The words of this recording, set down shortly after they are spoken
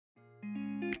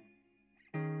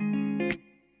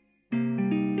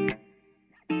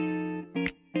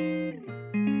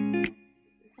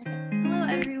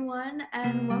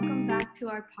to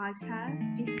our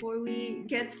podcast. Before we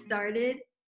get started,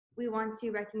 we want to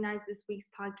recognize this week's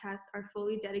podcasts are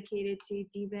fully dedicated to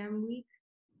DVAM Week.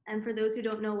 And for those who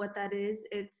don't know what that is,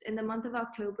 it's in the month of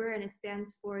October and it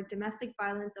stands for Domestic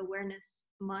Violence Awareness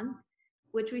Month,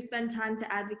 which we spend time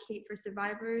to advocate for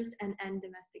survivors and end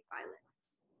domestic violence.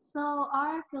 So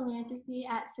our philanthropy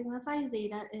at Sigma Psi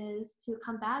Zeta is to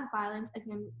combat violence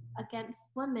against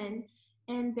women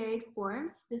in varied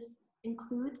forms. This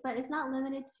includes, but is not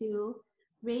limited to,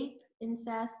 rape,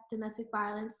 incest, domestic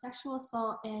violence, sexual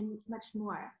assault, and much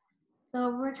more. So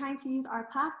we're trying to use our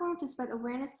platform to spread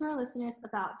awareness to our listeners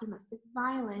about domestic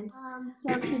violence.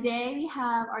 So today we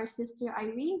have our sister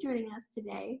Irene joining us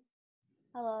today.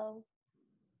 Hello.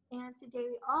 And today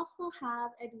we also have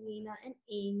Edwina and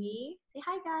Amy. Say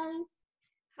hi, guys.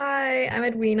 Hi, I'm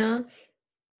Edwina.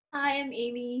 Hi, I'm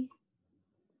Amy.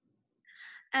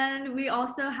 And we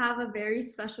also have a very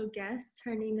special guest.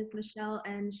 Her name is Michelle,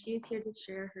 and she is here to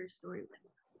share her story with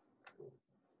us.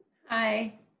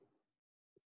 Hi.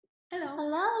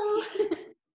 Hello.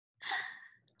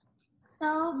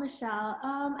 So, Michelle,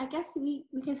 I guess we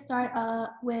can start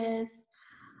with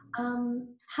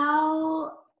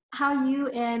how you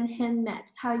and him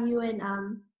met, how you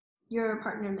and your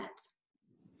partner met.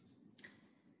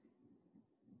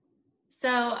 So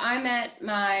I met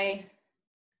my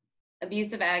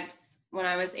abusive ex when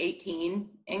I was 18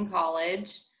 in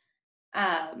college.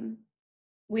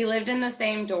 We lived in the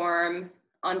same dorm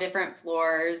on different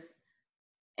floors,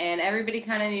 and everybody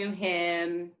kind of knew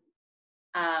him.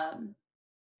 And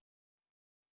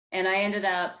I ended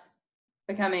up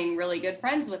becoming really good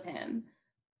friends with him.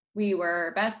 We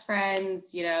were best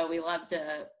friends, you know, we loved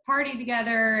to party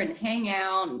together and hang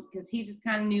out because he just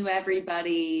kind of knew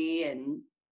everybody, and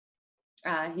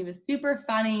he was super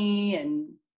funny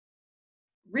and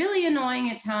really annoying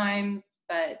at times,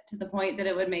 but to the point that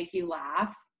it would make you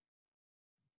laugh.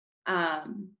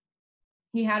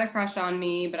 He had a crush on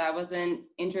me, but I wasn't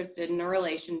interested in a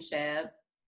relationship.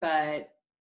 But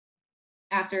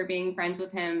after being friends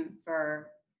with him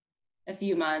for a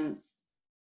few months,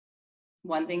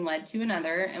 one thing led to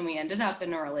another, and we ended up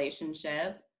in a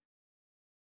relationship.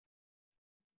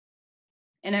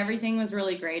 And everything was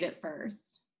really great at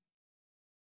first.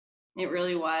 It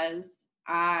really was.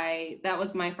 That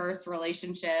was my first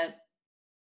relationship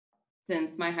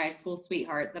since my high school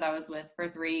sweetheart that I was with for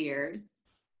 3 years.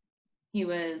 He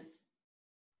was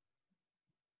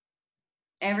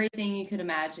everything you could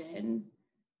imagine.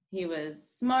 He was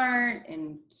smart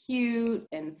and cute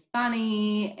and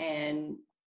funny, and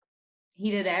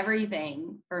he did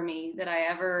everything for me that I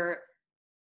ever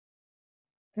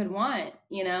could want,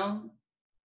 you know?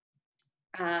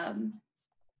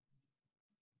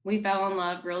 We fell in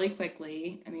love really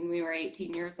quickly. I mean, we were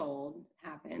 18 years old, it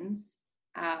happens.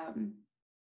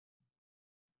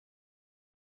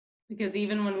 Because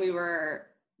even when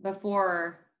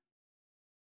before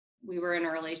we were in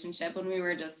a relationship, when we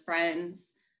were just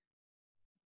friends,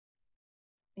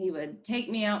 he would take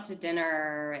me out to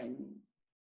dinner, and,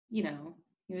 you know,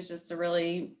 he was just a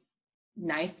really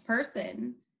nice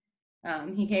person.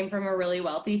 He came from a really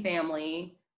wealthy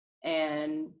family,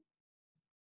 and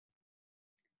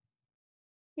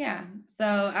yeah, so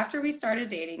after we started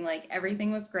dating, like,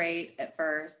 everything was great at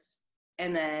first,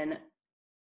 and then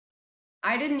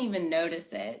I didn't even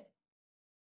notice it.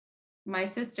 My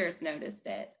sisters noticed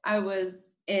it. I was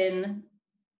in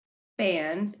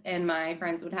band, and my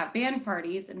friends would have band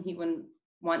parties, and he wouldn't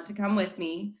want to come with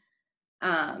me,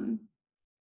 but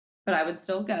I would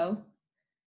still go.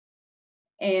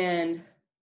 And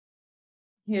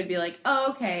he would be like,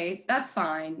 "Oh, okay, that's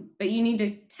fine, but you need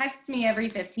to text me every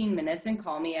 15 minutes and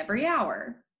call me every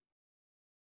hour."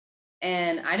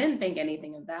 And I didn't think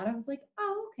anything of that. I was like,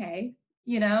 "Oh, okay."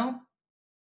 You know,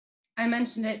 I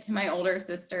mentioned it to my older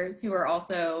sisters, who were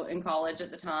also in college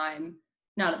at the time,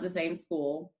 not at the same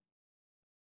school.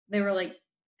 They were like,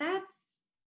 "That's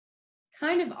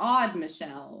kind of odd,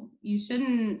 Michelle. You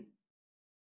shouldn't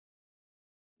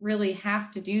really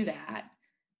have to do that."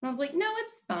 And I was like, "No,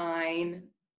 it's fine."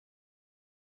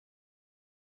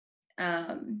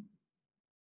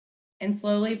 And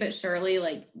slowly but surely,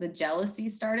 like, the jealousy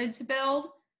started to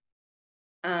build.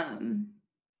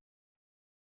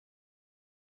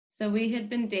 So we had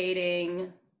been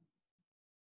dating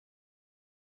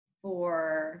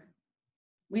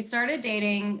we started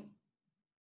dating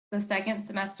the second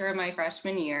semester of my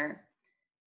freshman year.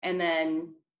 And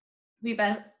then we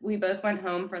both went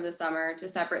home for the summer to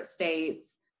separate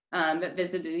states, but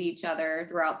visited each other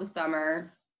throughout the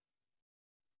summer.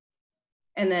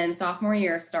 And then sophomore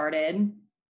year started,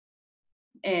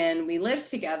 and we lived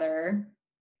together.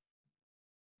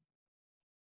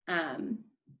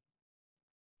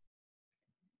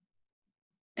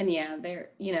 yeah,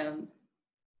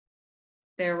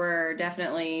 there were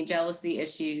definitely jealousy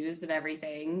issues and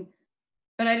everything,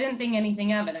 but I didn't think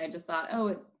anything of it. I just thought,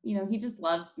 oh, he just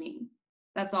loves me.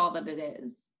 That's all that it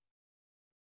is.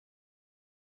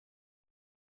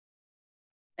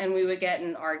 And we would get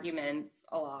in arguments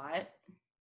a lot.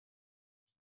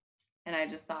 And I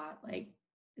just thought, like,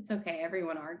 it's okay.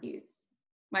 Everyone argues.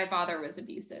 My father was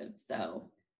abusive, so,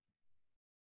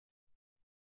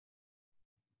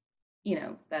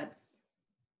 that's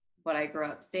what I grew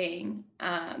up seeing.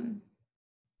 And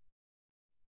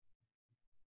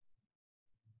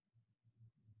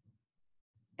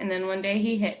then one day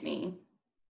he hit me,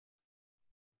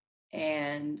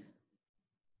 and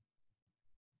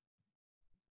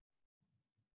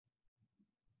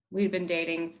we'd been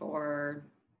dating for,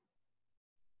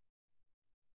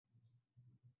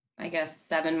 I guess,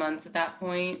 7 months at that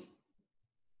point.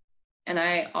 And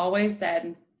I always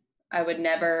said I would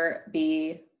never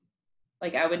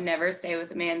stay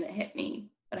with a man that hit me,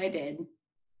 but I did.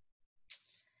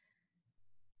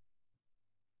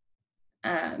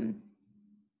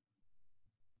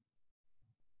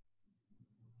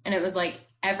 And it was like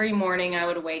every morning I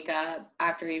would wake up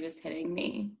after he was hitting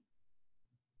me,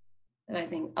 and I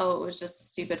think, oh, it was just a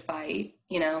stupid fight,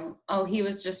 oh, he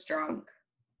was just drunk,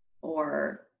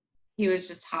 or he was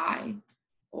just high,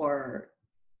 or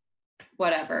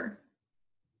whatever,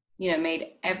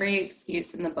 made every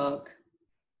excuse in the book.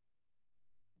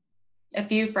 A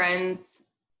few friends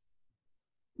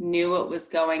knew what was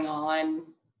going on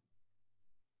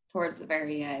towards the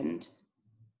very end.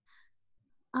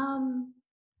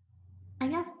 I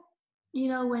guess,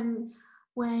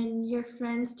 when your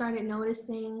friends started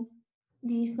noticing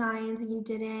these signs and you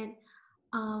didn't,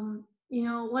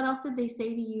 what else did they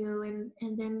say to you?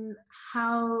 And then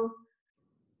how,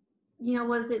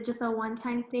 was it just a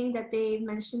one-time thing that they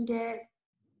mentioned it?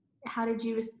 How did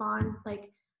you respond?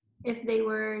 Like, if they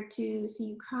were to see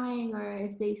you crying, or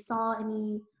if they saw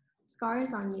any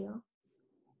scars on you?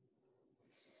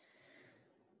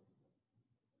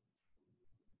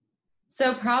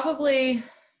 So probably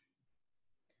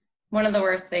one of the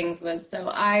worst things was, so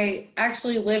I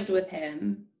actually lived with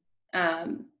him.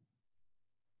 I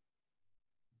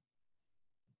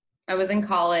was in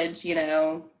college,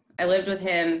 I lived with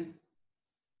him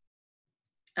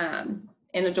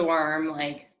in a dorm,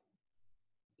 like,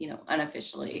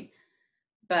 unofficially.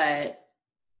 But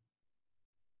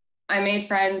I made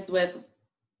friends with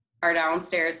our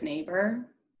downstairs neighbor.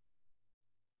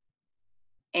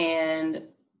 And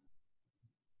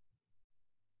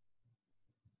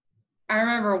I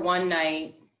remember one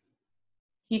night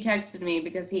he texted me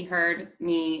because he heard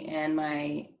me and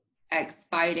my ex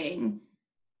fighting.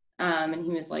 And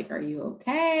he was like, "Are you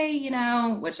okay?"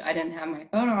 Which I didn't have my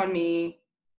phone on me.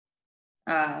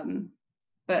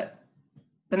 But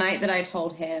the night that I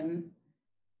told him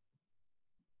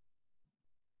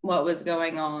what was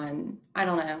going on, I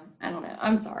don't know.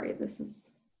 I'm sorry.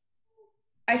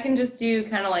 I can just do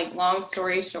kind of like long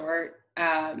story short.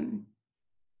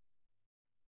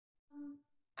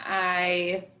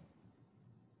 I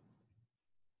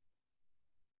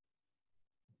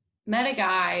met a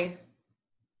guy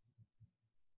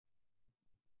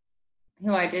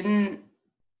who I didn't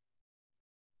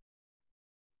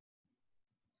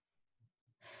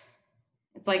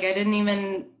it's like I didn't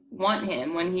even want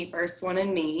him when he first wanted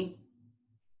me.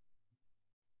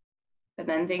 But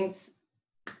then things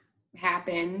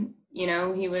happen,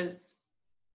 he was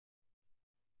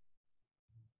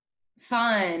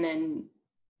fun and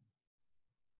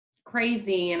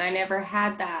crazy, and I never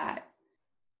had that.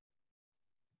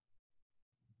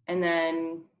 And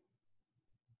then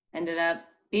ended up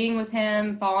being with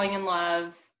him, falling in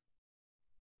love,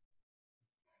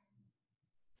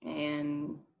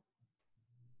 and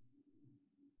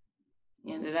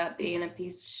he ended up being a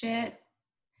piece of shit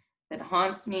that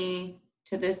haunts me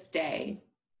to this day,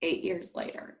 8 years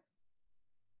later.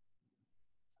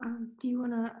 Do you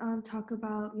want to talk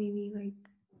about maybe like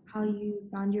how you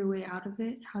found your way out of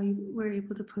it, how you were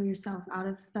able to pull yourself out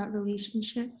of that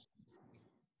relationship?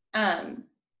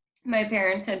 My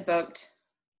parents had booked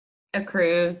a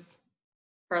cruise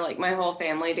for like my whole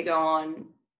family to go on,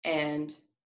 and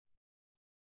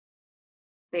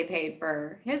they paid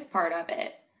for his part of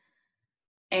it.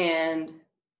 And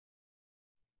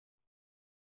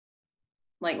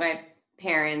like my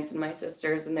parents and my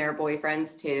sisters and their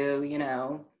boyfriends too,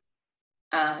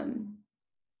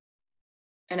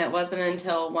 and it wasn't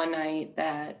until one night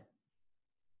that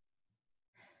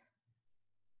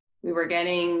we were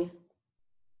getting,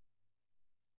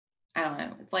 I don't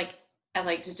know, it's like, I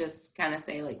like to just kind of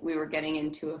say like we were getting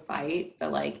into a fight,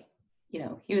 but like,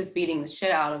 he was beating the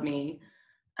shit out of me.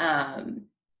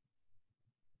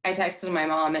 I texted my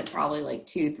mom at probably like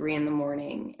 2, 3 in the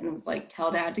morning and was like,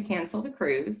 tell Dad to cancel the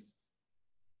cruise.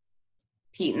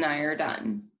 Pete and I are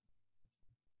done.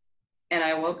 And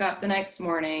I woke up the next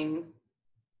morning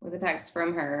with a text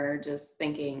from her just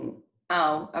thinking,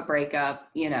 oh, a breakup,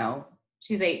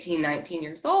 she's 18, 19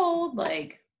 years old,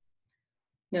 like,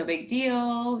 no big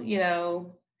deal,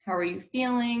 how are you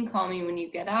feeling? Call me when you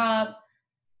get up.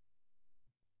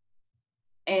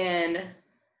 And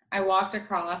I walked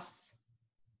across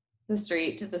the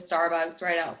street to the Starbucks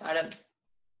right outside of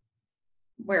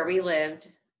where we lived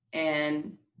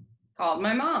and called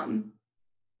my mom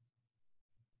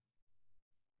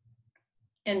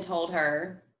and told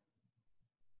her.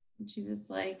 And she was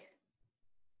like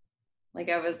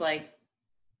I was like,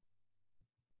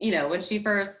 when she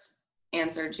first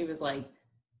answered, she was like,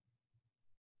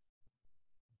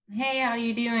 hey, how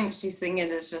you doing? She's thinking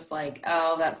it's just like,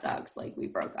 oh, that sucks. Like, we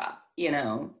broke up,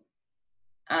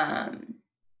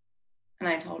 And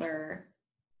I told her,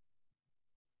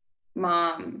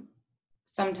 Mom,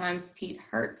 sometimes Pete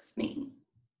hurts me.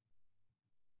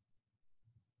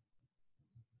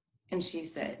 And she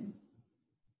said,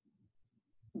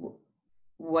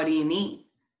 what do you mean?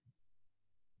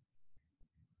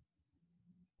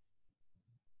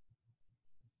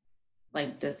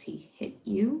 Like, does he hit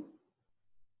you?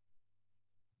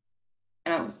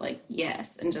 And I was like,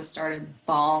 yes, and just started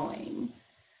bawling.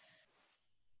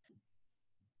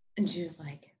 And she was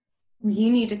like, well,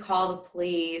 you need to call the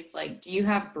police. Like, do you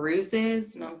have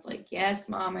bruises? And I was like, yes,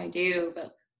 Mom, I do.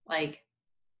 But like,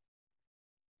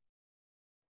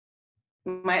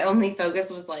 my only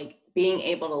focus was like being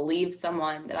able to leave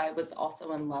someone that I was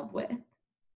also in love with.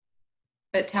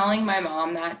 But telling my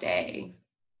mom that day,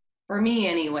 for me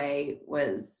anyway,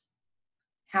 was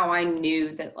how I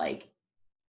knew that like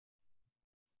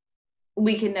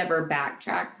we could never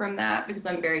backtrack from that because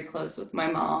I'm very close with my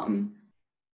mom,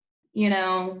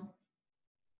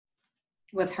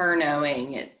 with her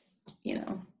knowing it's,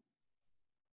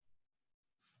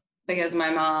 because my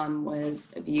mom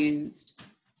was abused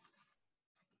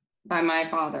by my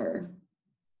father,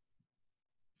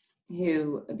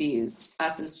 who abused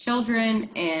us as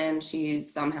children, and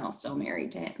she's somehow still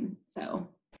married to him. So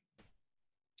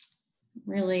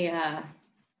really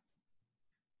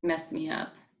messed me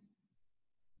up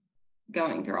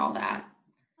going through all that.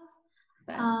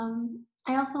 But.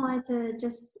 I also wanted to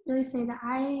just really say that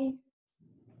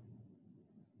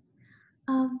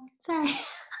sorry.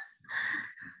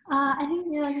 I think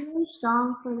you're like really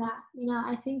strong for that.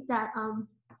 I think that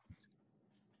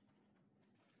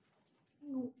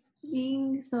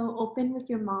being so open with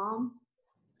your mom,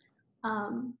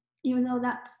 even though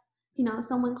that's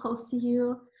someone close to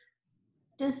you,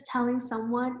 just telling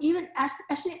someone, even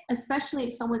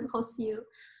especially someone close to you,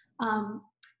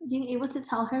 being able to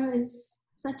tell her is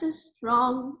such a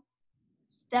strong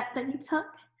step that you took.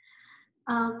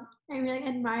 I really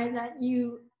admire that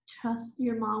you trust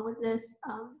your mom with this.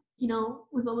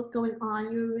 With what was going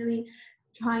on, you were really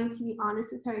trying to be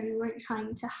honest with her. You weren't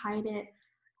trying to hide it.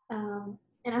 And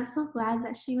I'm so glad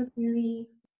that she was really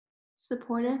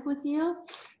supportive with you,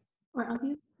 or of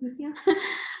you, with you.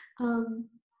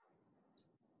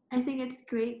 I think it's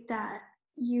great that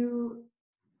you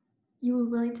were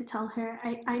willing to tell her.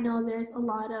 I know there's a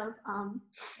lot of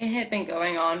it had been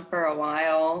going on for a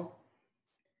while.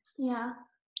 Yeah.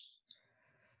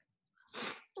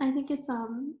 I think it's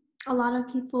a lot of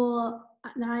people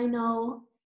that I know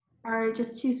are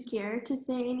just too scared to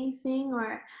say anything,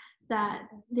 or that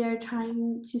they're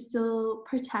trying to still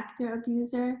protect their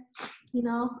abuser.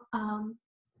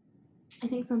 I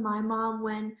think for my mom,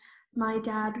 when my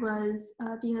dad was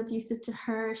being abusive to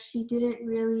her, she didn't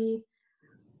really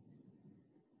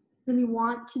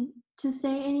want to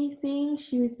say anything.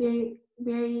 She was being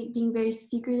very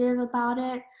secretive about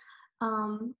it.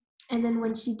 And then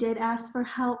when she did ask for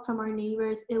help from our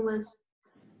neighbors, it wasn't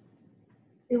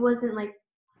like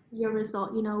your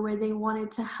result, where they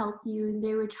wanted to help you and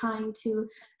they were trying to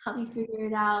help you figure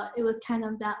it out. It was kind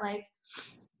of that like,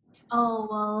 oh,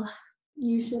 well,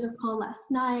 you should have called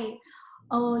last night.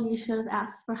 Oh, you should have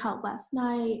asked for help last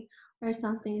night or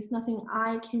something. It's nothing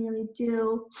I can really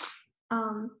do.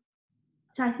 So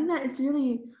I think that it's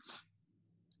really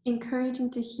encouraging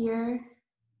to hear,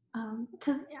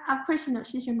 because of course,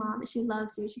 she's your mom and she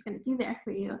loves you. She's going to be there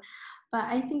for you. But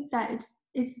I think that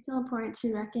it's still important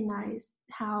to recognize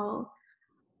how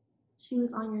she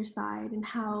was on your side and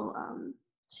how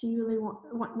she really,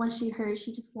 once she heard,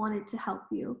 she just wanted to help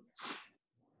you.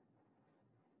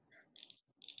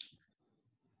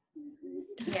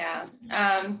 Yeah.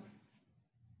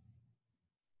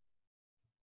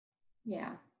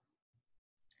 Yeah.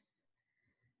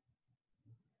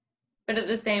 But at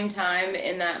the same time,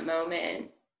 in that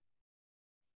moment,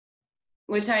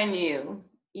 which I knew,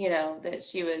 that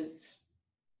she was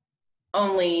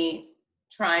only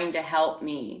trying to help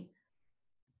me.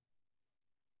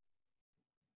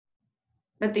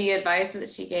 But the advice that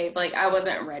she gave, like, I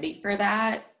wasn't ready for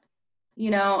that.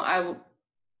 I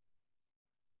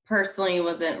personally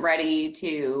wasn't ready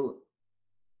to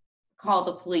call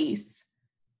the police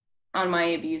on my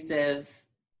abusive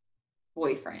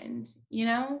boyfriend,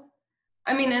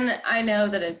 I mean, and I know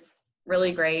that it's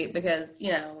really great because,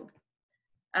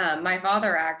 my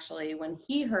father actually, when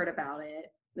he heard about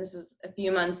it, this is a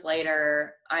few months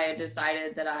later, I had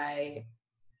decided that I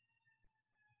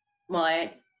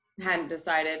hadn't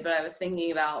decided, but I was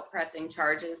thinking about pressing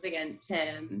charges against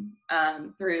him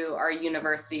through our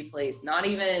university police, not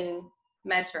even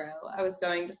Metro. I was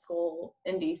going to school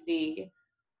in DC.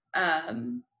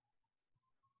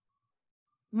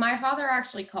 My father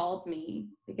actually called me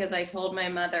because I told my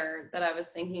mother that I was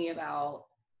thinking about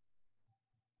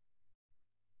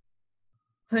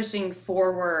pushing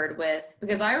forward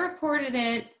because I reported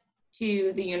it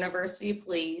to the university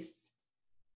police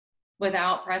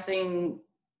without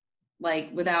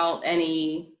without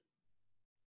any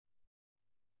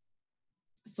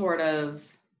sort of,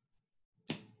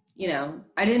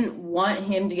 I didn't want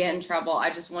him to get in trouble. I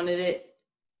just wanted it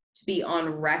to be on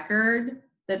record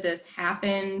that this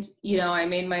happened. I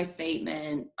made my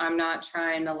statement. I'm not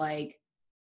trying to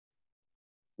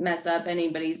mess up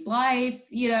anybody's life,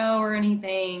 or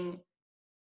anything.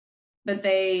 But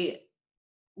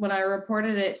when I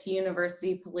reported it to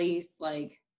university police,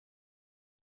 they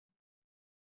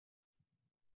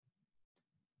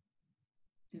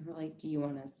were like, do you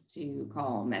want us to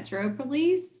call Metro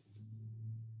Police?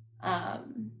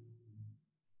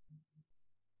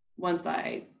 Once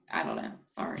I don't know,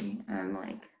 sorry.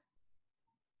 I'm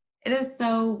it is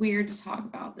so weird to talk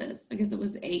about this because it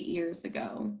was 8 years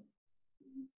ago.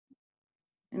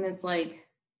 And it's I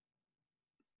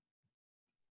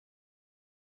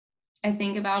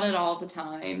think about it all the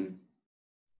time.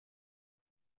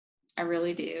 I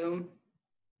really do.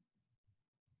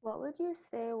 What would you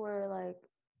say were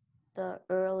the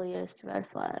earliest red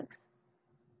flags?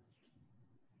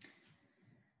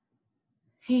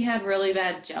 He had really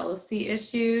bad jealousy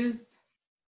issues.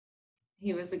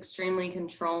 He was extremely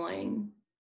controlling.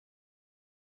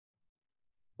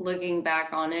 Looking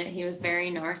back on it, he was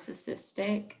very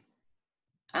narcissistic.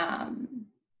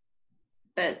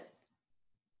 But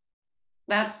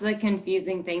that's the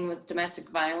confusing thing with domestic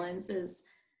violence is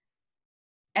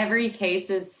every case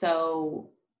is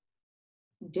so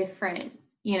different.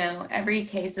 Every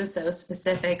case is so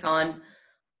specific on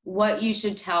what you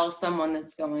should tell someone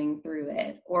that's going through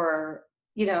it, or,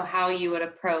 how you would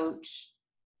approach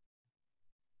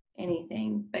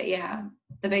anything. But yeah,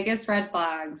 the biggest red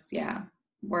flags,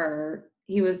 were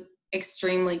he was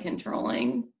extremely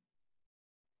controlling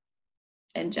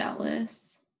and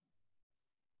jealous.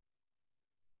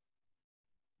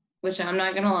 Which I'm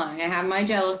not gonna lie, I have my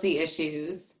jealousy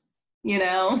issues,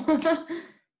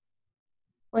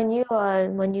 When you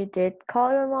did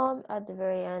call your mom at the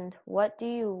very end, what do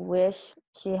you wish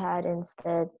she had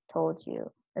instead told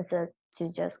you instead to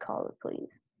just call the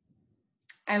police?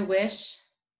 I wish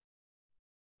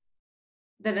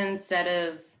that instead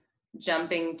of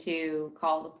jumping to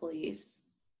call the police,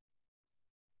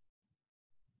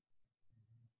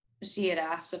 she had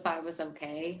asked if I was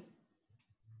okay.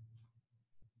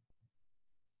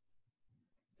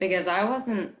 Because I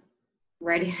wasn't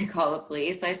ready to call the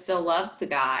police. I still loved the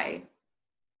guy.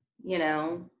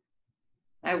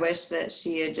 I wish that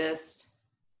she had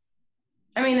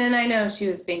and I know she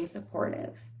was being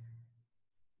supportive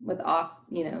with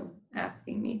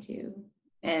asking me to.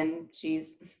 And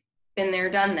she's been there,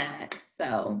 done that.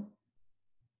 So,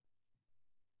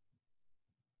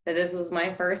 but this was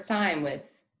my first time with,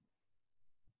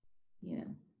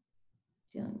 dealing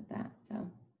with that. So.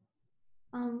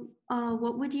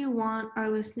 What would you want our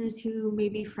listeners who may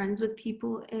be friends with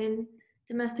people in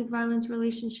domestic violence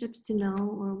relationships to know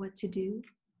or what to do?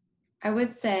 I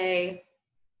would say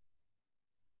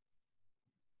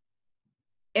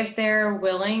if they're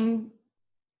willing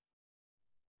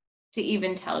to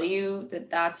even tell you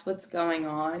that that's what's going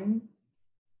on,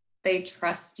 they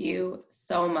trust you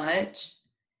so much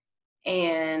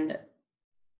and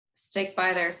stick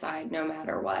by their side no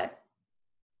matter what.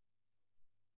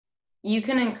 You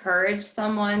can encourage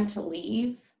someone to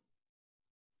leave,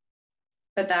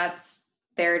 but that's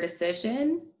their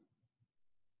decision.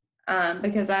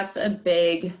 Because that's a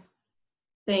big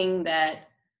thing that,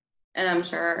 and I'm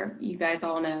sure you guys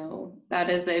all know,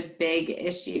 that is a big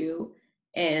issue,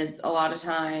 is a lot of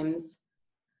times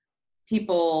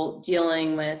people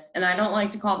dealing with, and I don't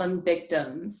like to call them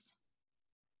victims,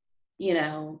 you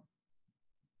know,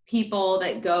 people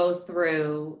that go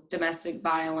through domestic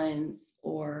violence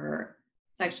or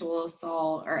sexual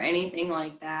assault or anything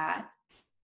like that.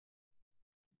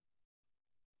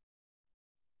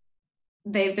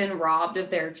 They've been robbed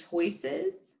of their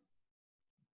choices.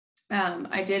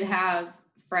 I did have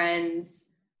friends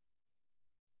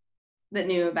that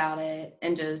knew about it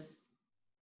and just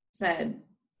said,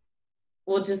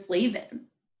 we'll just leave him.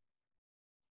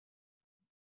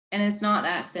 And it's not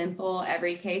that simple.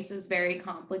 Every case is very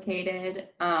complicated.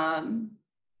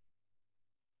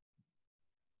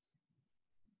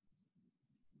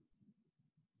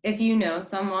 If you know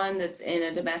someone that's in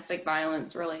a domestic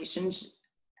violence relationship,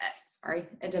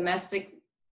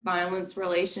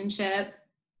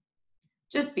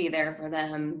 just be there for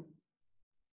them.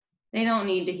 They don't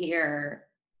need to hear,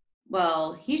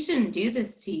 well, he shouldn't do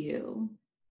this to you,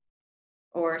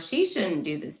 or she shouldn't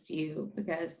do this to you,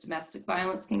 because domestic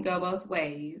violence can go both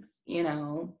ways, you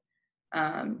know.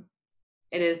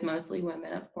 It is mostly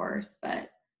women, of course, but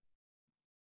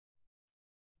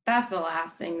that's the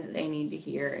last thing that they need to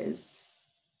hear is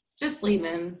just leave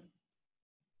him,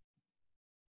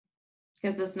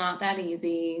 because it's not that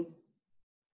easy,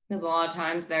 because a lot of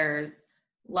times there's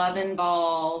love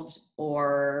involved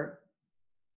or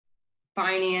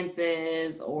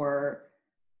finances or,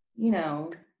 you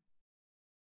know,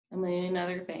 a million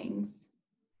other things.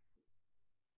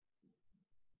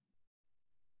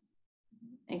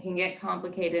 It can get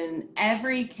complicated, and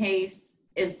every case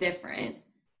is different.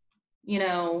 You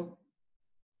know,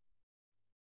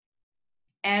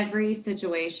 every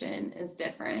situation is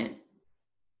different.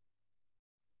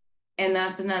 And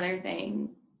that's another thing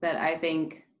that I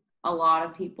think a lot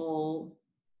of people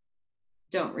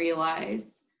don't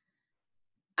realize.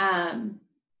 I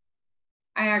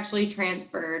actually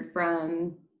transferred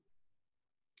from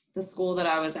the school that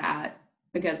I was at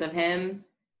because of him.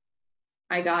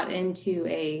 I got into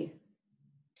a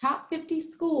top 50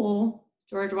 school,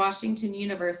 George Washington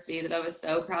University, that I was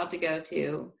so proud to go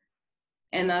to.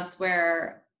 And that's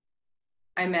where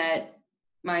I met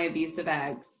my abusive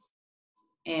ex.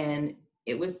 And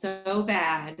it was so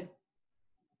bad,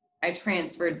 I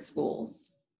transferred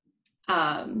schools.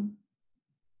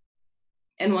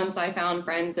 And once I found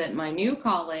friends at my new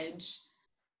college,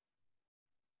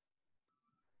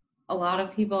 a lot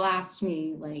of people asked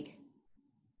me, like,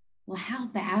 well, how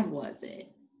bad was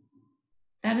it?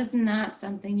 That is not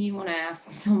something you want to ask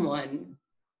someone,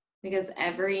 because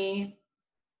every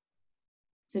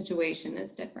situation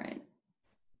is different.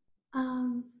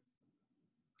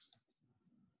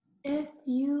 If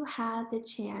you had the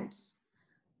chance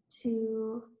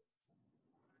to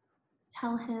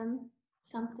tell him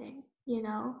something, you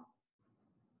know,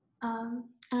 I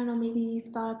don't know, maybe you've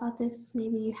thought about this,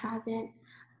 maybe you haven't.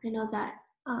 I know that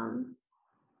from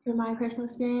my personal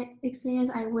experience,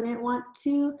 I wouldn't want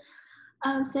to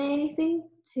say anything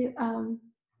to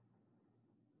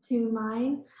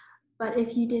mine, but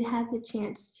if you did have the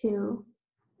chance to,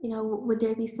 you know, would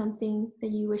there be something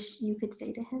that you wish you could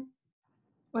say to him,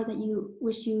 or that you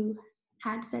wish you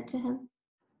had said to him?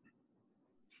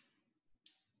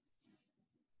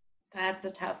 That's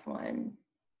a tough one.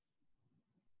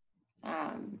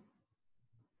 I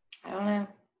don't know.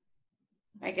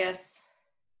 I guess,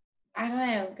 I don't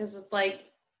know, because it's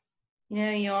like, you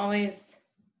know, you always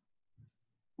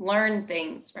learn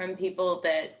things from people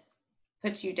that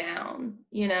put you down,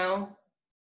 you know?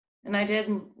 And I did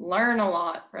learn a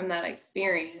lot from that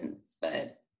experience,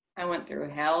 but I went through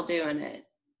hell doing it.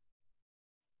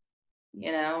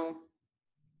 You know,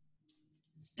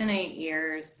 it's been 8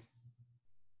 years.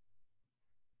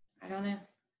 I don't know.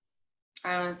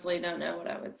 I honestly don't know what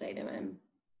I would say to him.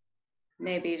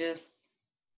 Maybe just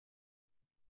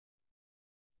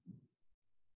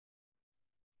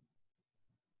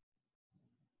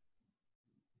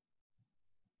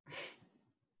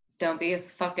don't be a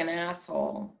fucking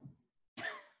asshole.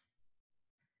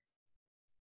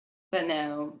 But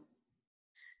no,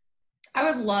 I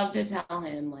would love to tell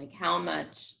him like how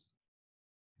much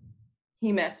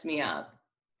he messed me up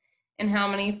and how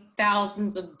many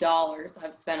thousands of dollars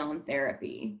I've spent on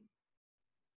therapy.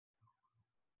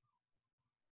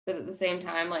 But at the same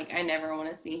time, like, I never want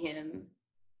to see him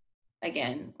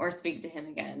again or speak to him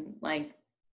again. Like,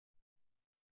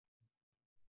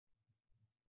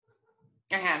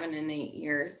 I haven't in 8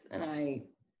 years, and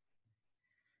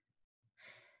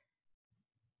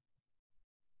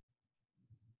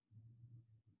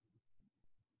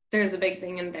there's a big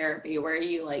thing in therapy where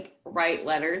you like write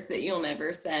letters that you'll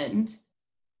never send.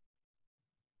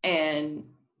 And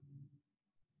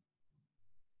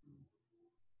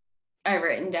I've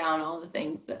written down all the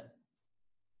things that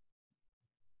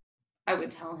I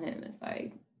would tell him if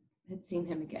I had seen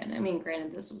him again. I mean,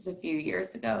 granted, this was a few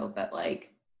years ago, but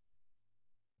like,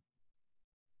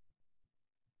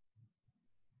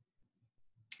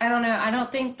 I don't know. I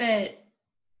don't think that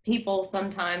people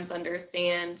sometimes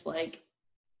understand like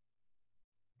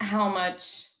how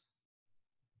much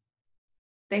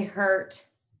they hurt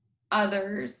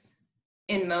others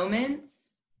in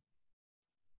moments.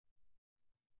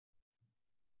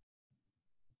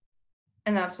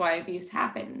 And that's why abuse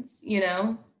happens, you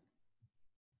know?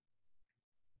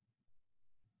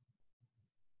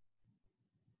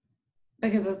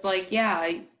 Because it's like,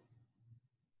 yeah,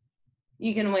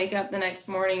 you can wake up the next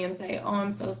morning and say, oh,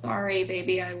 I'm so sorry,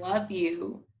 baby, I love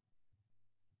you.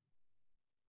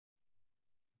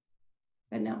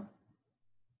 But no.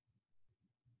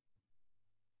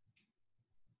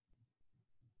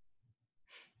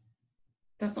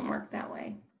 Doesn't work that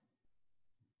way.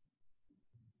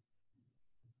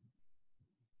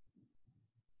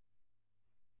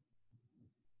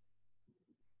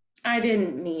 I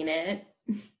didn't mean it.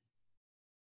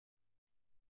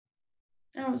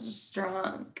 I was just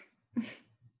drunk.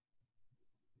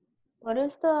 What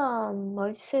is what would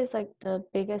you say is like the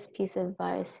biggest piece of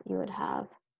advice you would have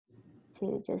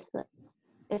to just like,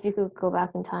 if you could go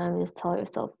back in time and just tell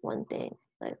yourself one thing,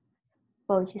 like,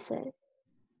 what would you say?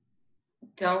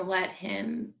 Don't let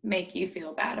him make you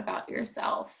feel bad about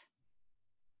yourself.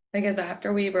 Because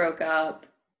after we broke up,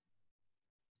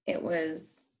 it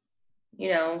was, you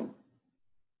know,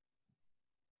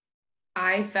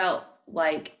 I felt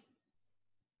like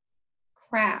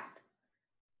crap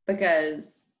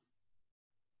because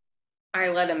I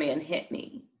let a man hit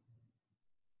me.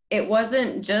 It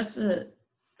wasn't just the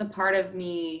part of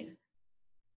me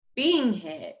being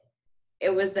hit.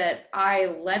 It was that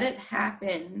I let it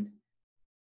happen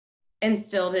and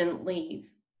still didn't leave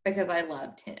because I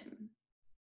loved him.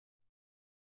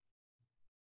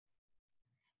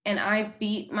 And I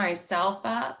beat myself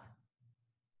up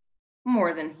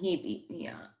more than he beat me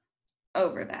up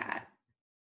over that.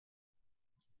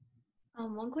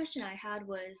 One question I had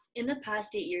was, in the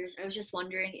past 8 years, I was just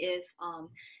wondering if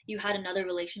you had another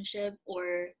relationship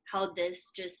or how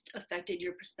this just affected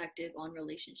your perspective on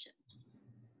relationships.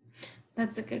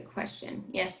 That's a good question.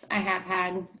 Yes, I have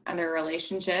had other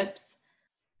relationships.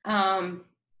 And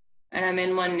I'm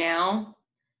in one now.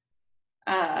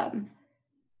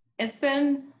 It's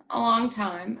been a long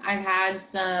time. I've had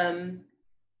some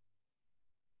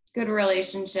good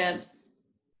relationships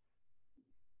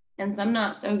and some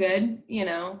not so good, you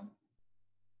know.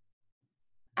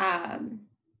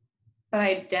 But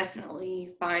I definitely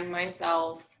find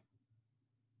myself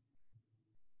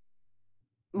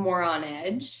more on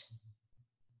edge.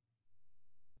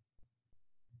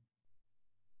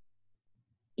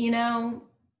 You know,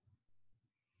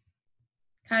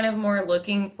 kind of more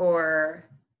looking for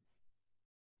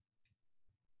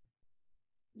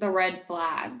the red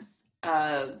flags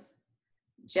of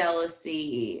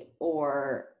jealousy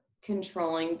or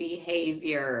controlling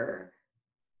behavior.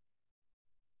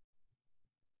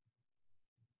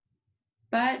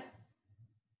 But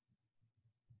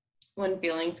when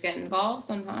feelings get involved,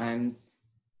 sometimes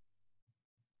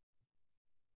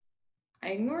I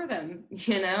ignore them,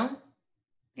 you know?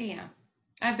 But yeah,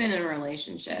 I've been in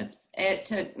relationships. It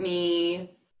took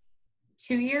me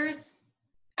 2 years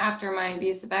after my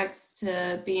abusive ex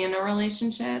to be in a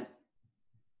relationship,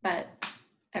 but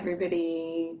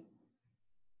everybody,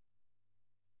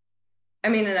 I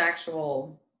mean, an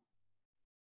actual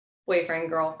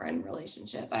boyfriend-girlfriend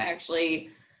relationship. I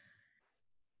actually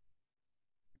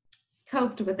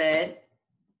coped with it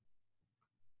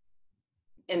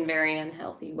in very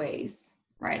unhealthy ways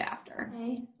right after.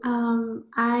 Okay.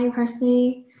 I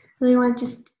personally really want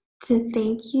just to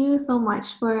thank you so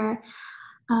much for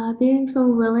being so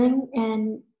willing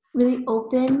and really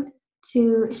open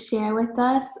to share with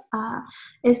us.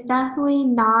 It's definitely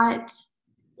not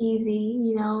easy,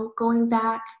 you know, going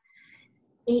back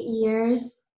 8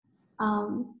 years,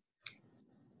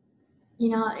 you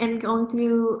know, and going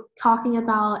through talking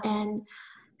about and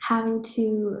having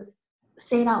to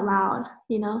say it out loud,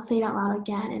 you know, say it out loud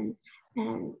again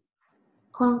and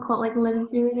quote unquote like living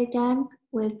through it again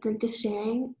with the just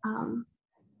sharing.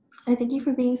 So I thank you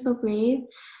for being so brave.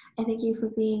 I thank you for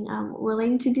being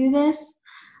willing to do this.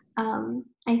 I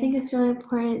think it's really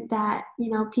important that,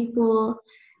 you know, people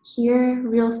hear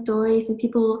real stories and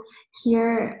people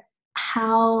hear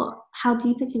how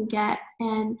deep it can get.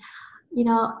 And, you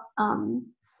know,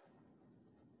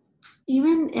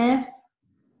 even if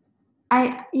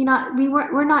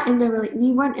we're not in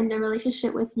we weren't in the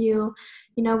relationship with you.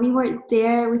 We weren't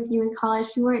there with you in college.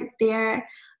 We weren't there,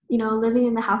 living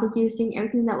in the house with you, seeing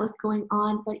everything that was going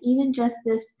on. But even just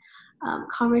this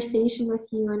conversation with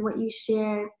you and what you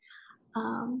shared,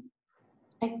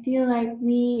 I feel like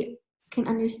we can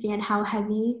understand how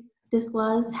heavy this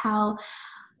was, how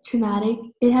traumatic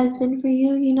it has been for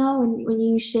you, when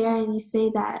you share and you say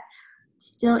that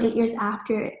still 8 years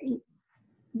after,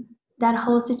 that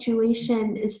whole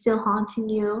situation is still haunting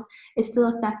you, it's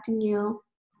still affecting you.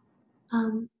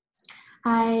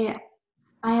 I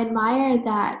admire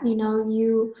that,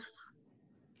 you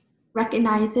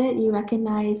recognize it, you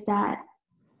recognize that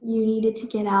you needed to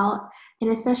get out,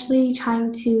 and especially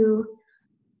trying to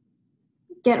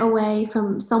get away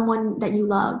from someone that you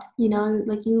loved,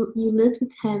 like you lived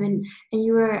with him and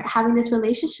you were having this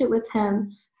relationship with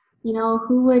him.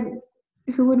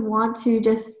 Who would want to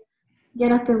just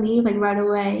get up and leave like right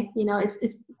away?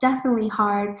 It's definitely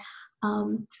hard.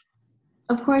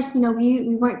 Of course,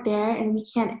 we weren't there and we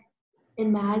can't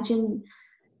imagine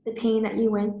the pain that you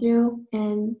went through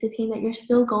and the pain that you're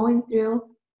still going through,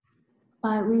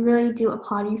 but we really do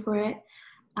applaud you for it.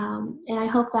 And I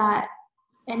hope that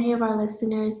any of our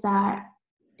listeners that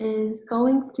is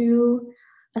going through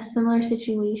a similar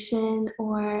situation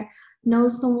or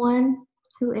knows someone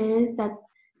who is, that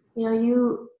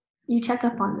you check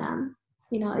up on them.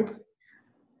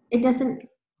 It doesn't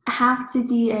have to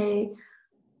be a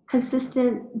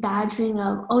consistent badgering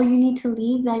of, oh, you need to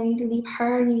leave them, you need to leave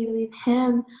her, you need to leave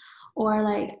him, or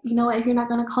like, if you're not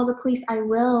going to call the police, I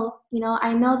will.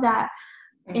 I know that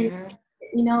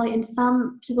in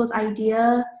some people's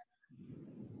idea,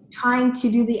 trying to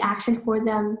do the action for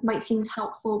them might seem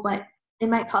helpful, but it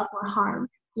might cause more harm.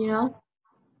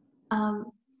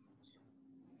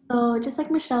 So just like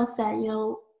Michelle said,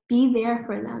 be there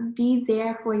for them, be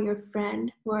there for your friend,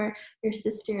 for your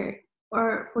sister,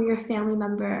 or for your family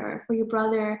member, or for your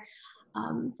brother,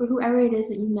 for whoever it is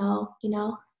that you know.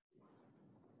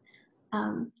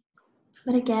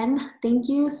 But again, thank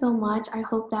you so much. I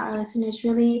hope that our listeners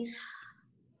really,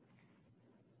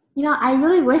 I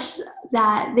really wish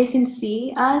that they can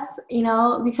see us,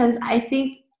 because I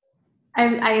think, I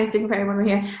am speaking for everyone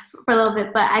here for a little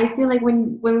bit, but I feel like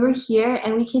when we're here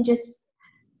and we can just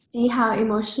see how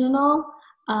emotional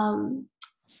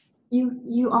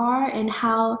you are and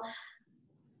how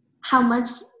much,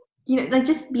 like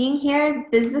just being here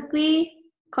physically,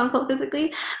 quote unquote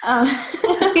physically, quote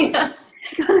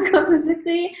unquote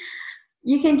physically,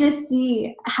 you can just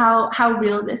see how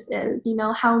real this is,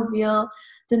 how real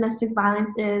domestic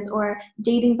violence is, or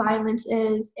dating violence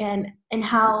is, and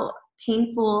how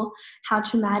painful, how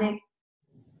traumatic,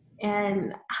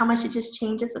 and how much it just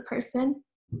changes a person.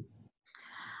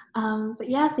 But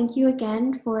yeah, thank you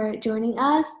again for joining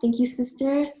us. Thank you,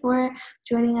 sisters, for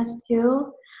joining us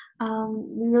too.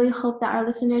 We really hope that our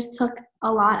listeners took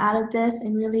a lot out of this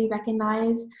and really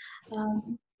recognized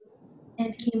and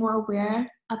became more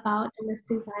aware about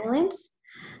domestic violence.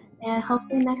 And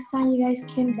hopefully next time you guys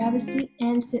can grab a seat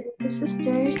and sit with the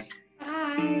sisters.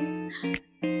 Bye.